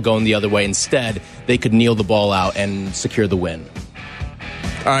Rams ball going the other way. Instead, they could kneel the ball out and secure the win.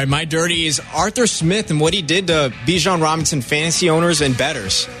 All right, my dirty is Arthur Smith and what he did to Bijan Robinson fantasy owners and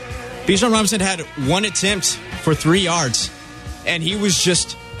bettors. Bijan Robinson had 1 attempt for 3 yards, and he was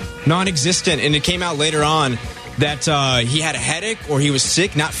just non-existent. And it came out later on that he had a headache or he was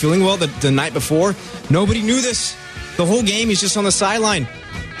sick, not feeling well the night before. Nobody knew this. The whole game, he's just on the sideline.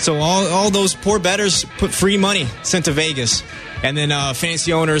 So all those poor bettors put free money, sent to Vegas. And then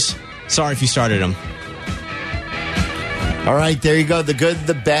fantasy owners, sorry if you started them. All right, there you go. The good,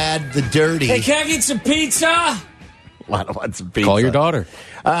 the bad, the dirty. Hey, can I get some pizza? I want some pizza. Call your daughter.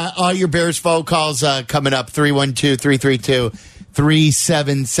 All your Bears phone calls coming up,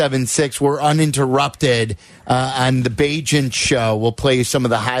 312-332-3776. We're uninterrupted on the Bagent Show. We'll play you some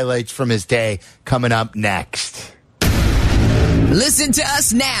of the highlights from his day coming up next. Listen to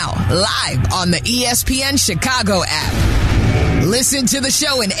us now, live on the ESPN Chicago app. Listen to the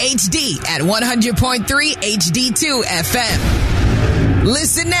show in HD at 100.3 HD2 FM.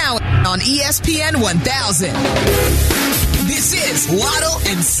 Listen now on ESPN 1000. This is Waddle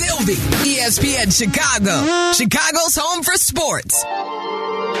and Sylvie, ESPN Chicago, Chicago's home for sports.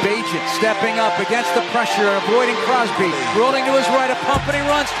 Bagent stepping up against the pressure, avoiding Crosby, rolling to his right, a pump, and he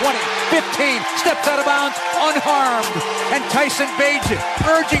runs 20, 15, steps out of bounds, unharmed. And Tyson Bagent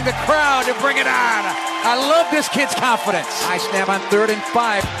urging the crowd to bring it on. I love this kid's confidence. High snap on 3rd and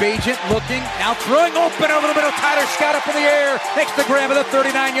 5. Bagent looking, now throwing open over the middle. Tyler Scott up in the air, next to grab at the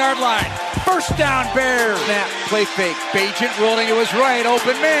 39-yard line. First down, Bears. Snap, play fake. Bagent rolling to his right,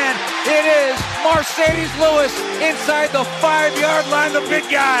 open man. It is Mercedes Lewis inside the 5-yard line, the big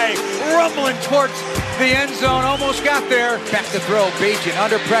guy rumbling towards the end zone, almost got there. Back to throw, Bagent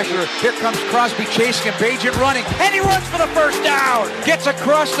under pressure. Here comes Crosby chasing him, Bagent running, and he runs for the first down. Gets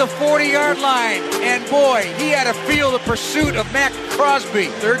across the 40-yard line, and boy, he had to feel the pursuit of Matt Crosby.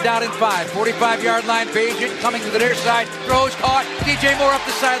 3rd down and 5, 45-yard line, Bagent coming to the near side, throws, caught, DJ Moore up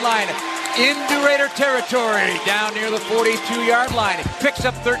the sideline. Into Raider territory, down near the 42-yard line. Picks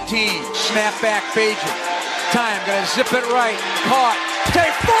up 13. Snap back, Bagent. Time, gonna zip it right. Caught.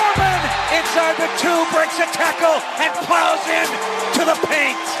 Dave Foreman inside the 2, breaks a tackle and plows in to the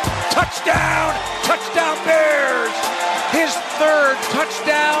paint. Touchdown! Touchdown Bears! His 3rd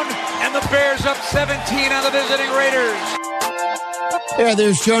touchdown, and the Bears up 17 on the visiting Raiders. Yeah,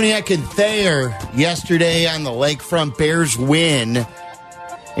 there's Joniak and Thayer yesterday on the lakefront. Bears win.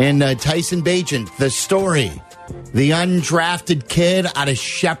 And Tyson Bagent, the story. The undrafted kid out of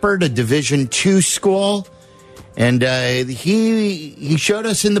Shepherd, a Division II school. And he showed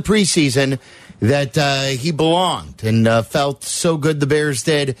us in the preseason that he belonged and felt so good, the Bears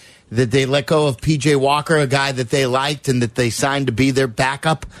did, that they let go of P.J. Walker, a guy that they liked and that they signed to be their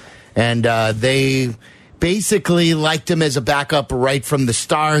backup. And they basically liked him as a backup right from the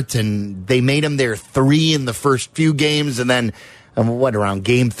start. And they made him their 3 in the first few games. And then around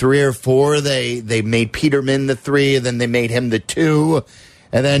game 3 or 4, they made Peterman the 3, and then they made him the 2.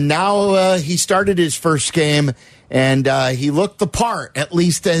 And then now he started his first game, and he looked the part, at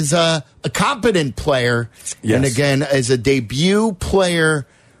least as a competent player. Yes. And again, as a debut player,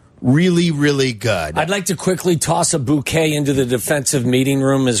 really, really good. I'd like to quickly toss a bouquet into the defensive meeting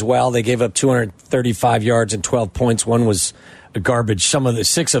room as well. They gave up 235 yards and 12 points. One was a garbage.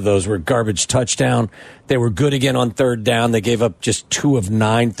 6 of those were garbage touchdown. They were good again on 3rd down. They gave up just 2 of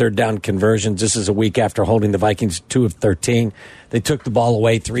 9 third down conversions. This is a week after holding the Vikings 2 of 13. They took the ball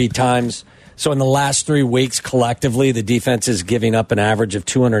away 3 times. So in the last 3 weeks, collectively, the defense is giving up an average of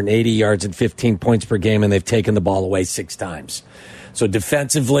 280 yards and 15 points per game, and they've taken the ball away 6 times. So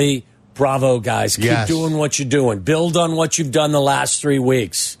defensively, bravo, guys. Keep doing what you're doing. Build on what you've done the last 3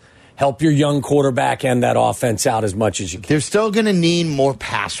 weeks. Help your young quarterback and that offense out as much as you can. They're still going to need more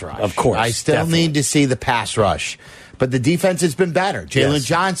pass rush. Of course. I still need to see the pass rush. But the defense has been better. Jaylon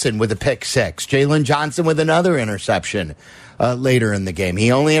Johnson with a pick 6. Jaylon Johnson with another interception later in the game.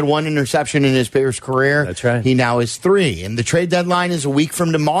 He only had 1 interception in his Bears career. That's right. He now has 3. And the trade deadline is a week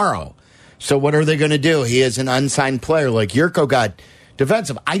from tomorrow. So what are they going to do? He is an unsigned player. Like Yurko got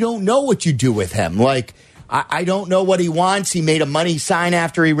defensive. I don't know what you do with him. I don't know what he wants. He made a money sign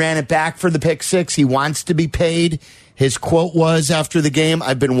after he ran it back for the pick 6. He wants to be paid. His quote was after the game,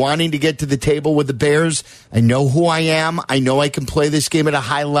 "I've been wanting to get to the table with the Bears. I know who I am. I know I can play this game at a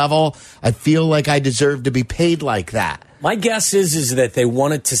high level. I feel like I deserve to be paid like that." My guess is that they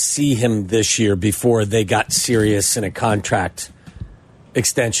wanted to see him this year before they got serious in a contract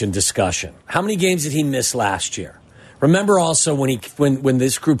extension discussion. How many games did he miss last year? Remember also when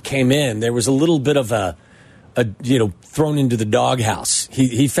this group came in, there was a little bit of a thrown into the doghouse.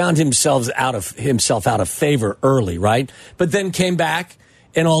 He found himself out of favor early, right? But then came back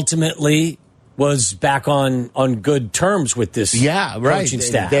and ultimately was back on good terms with this coaching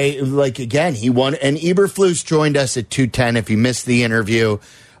staff. Again, he won. And Eberflus joined us at 2:10. If you missed the interview,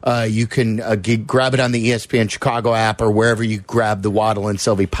 you can grab it on the ESPN Chicago app or wherever you grab the Waddle and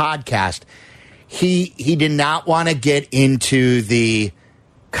Sylvie podcast. He did not want to get into the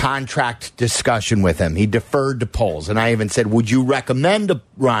contract discussion with him. He deferred to polls. And I even said, would you recommend to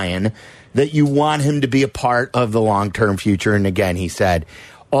Ryan that you want him to be a part of the long-term future? And again, he said,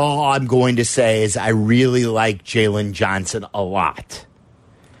 all I'm going to say is I really like Jaylon Johnson a lot.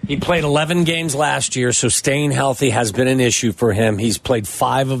 He played 11 games last year, so staying healthy has been an issue for him. He's played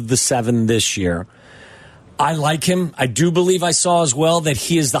 5 of the 7 this year. I like him. I do believe I saw as well that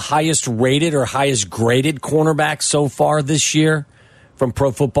he is the highest rated or highest graded cornerback so far this year from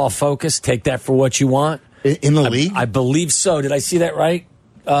Pro Football Focus. Take that for what you want. In the league? I believe so. Did I see that right?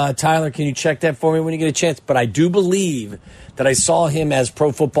 Tyler, can you check that for me when you get a chance? But I do believe that I saw him as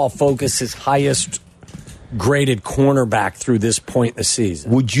Pro Football Focus's highest graded cornerback through this point in the season.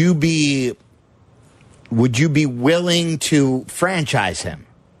 Would you be willing to franchise him?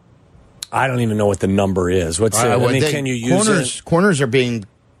 I don't even know what the number is. What's it? Can you use it? Corners are being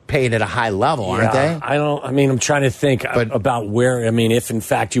paid at a high level, aren't they? I'm trying to think about where. If in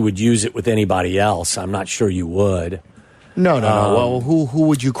fact you would use it with anybody else, I'm not sure you would. No. Well, who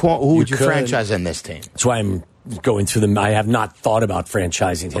would you call? Who would you franchise in this team? That's why I'm going through them. I have not thought about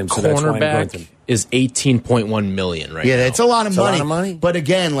franchising him. So that's why I'm going through. Is $18.1 million right now. Yeah, that's a lot of money. But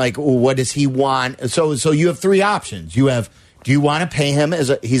again, what does he want? So you have 3 options. You have. Do you want to pay him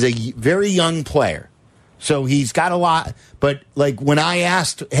he's a very young player, so he's got a lot. But when I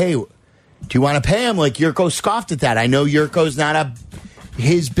asked, hey, Do you want to pay him? Like Yurko scoffed at that. I know Yurko's not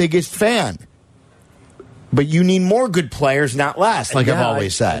his biggest fan. But you need more good players, not less, like I've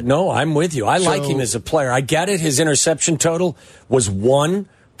always said. No, I'm with you. I like him as a player. I get it. His interception total was 1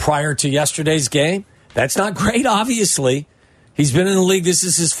 prior to yesterday's game. That's not great, obviously. He's been in the league. This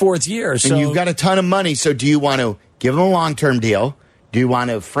is his 4th year. So. And you've got a ton of money. So do you want to give him a long-term deal? Do you want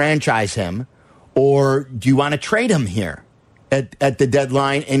to franchise him? Or do you want to trade him here at the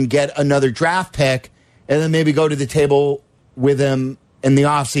deadline and get another draft pick and then maybe go to the table with him in the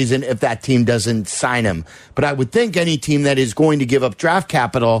offseason if that team doesn't sign him? But I would think any team that is going to give up draft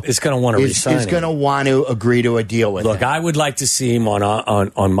capital is going to want to resign him. Is going to want to agree to a deal with him. Look, I would like to see him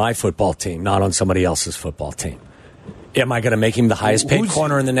on my football team, not on somebody else's football team. Am I going to make him the highest paid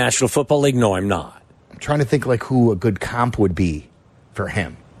corner in the National Football League? No, I'm not. I'm trying to think like who a good comp would be for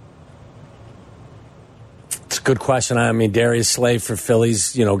him. It's a good question. I mean, Darius Slay for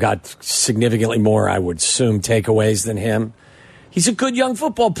Phillies, got significantly more, I would assume, takeaways than him. He's a good young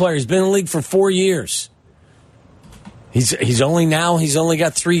football player. He's been in the league for 4 years. He's only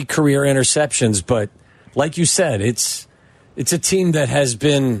got 3 career interceptions, but like you said, it's a team that has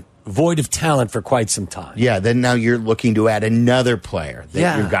been void of talent for quite some time. Yeah, then now you're looking to add another player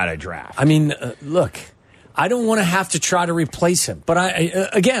that you've got to draft. I mean, look, I don't want to have to try to replace him. But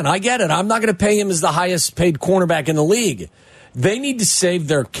I get it. I'm not going to pay him as the highest paid cornerback in the league. They need to save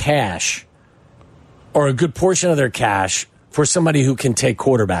their cash, or a good portion of their cash, for somebody who can take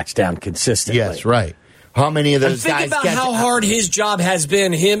quarterbacks down consistently. Yes, right. How many of those guys think about how hard his job has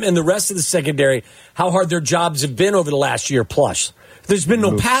been, him and the rest of the secondary, how hard their jobs have been over the last year plus. There's been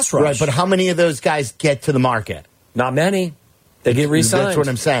no pass rush. Right, but how many of those guys get to the market? Not many. They get re-signed. That's what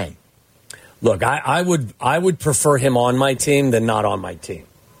I'm saying. Look, I would prefer him on my team than not on my team.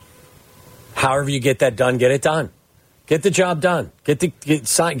 However you get that done, get it done. Get the job done. Get him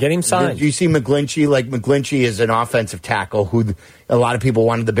signed. Do you see McGlinchey? Like, McGlinchey is an offensive tackle who a lot of people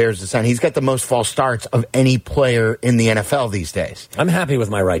wanted the Bears to sign. He's got the most false starts of any player in the NFL these days. I'm happy with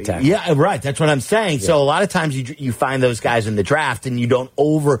my right tackle. Yeah, right. That's what I'm saying. Yeah. So a lot of times you find those guys in the draft and you don't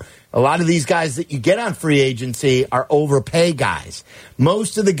a lot of these guys that you get on free agency are overpay guys.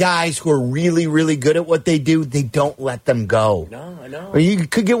 Most of the guys who are really, really good at what they do, they don't let them go. No, I know. Or you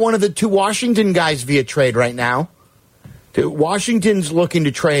could get one of the 2 Washington guys via trade right now. Washington's looking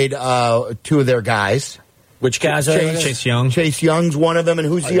to trade 2 of their guys. Which guys are Chase Young. Chase Young's one of them. And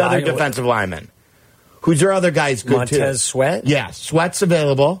who's the other defensive lineman? Who's their other guys good Montez Sweat? Yeah, Sweat's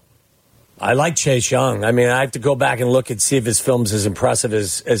available. I like Chase Young. I mean, I have to go back and look and see if his film's as impressive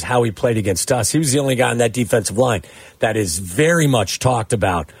as how he played against us. He was the only guy on that defensive line that is very much talked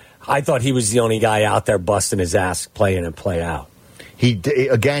about. I thought he was the only guy out there busting his ass, play in and play out. He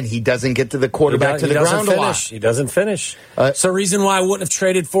doesn't get to the quarterback to the ground a lot. He doesn't finish. It's the reason why I wouldn't have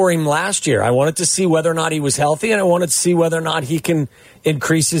traded for him last year. I wanted to see whether or not he was healthy, and I wanted to see whether or not he can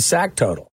increase his sack total.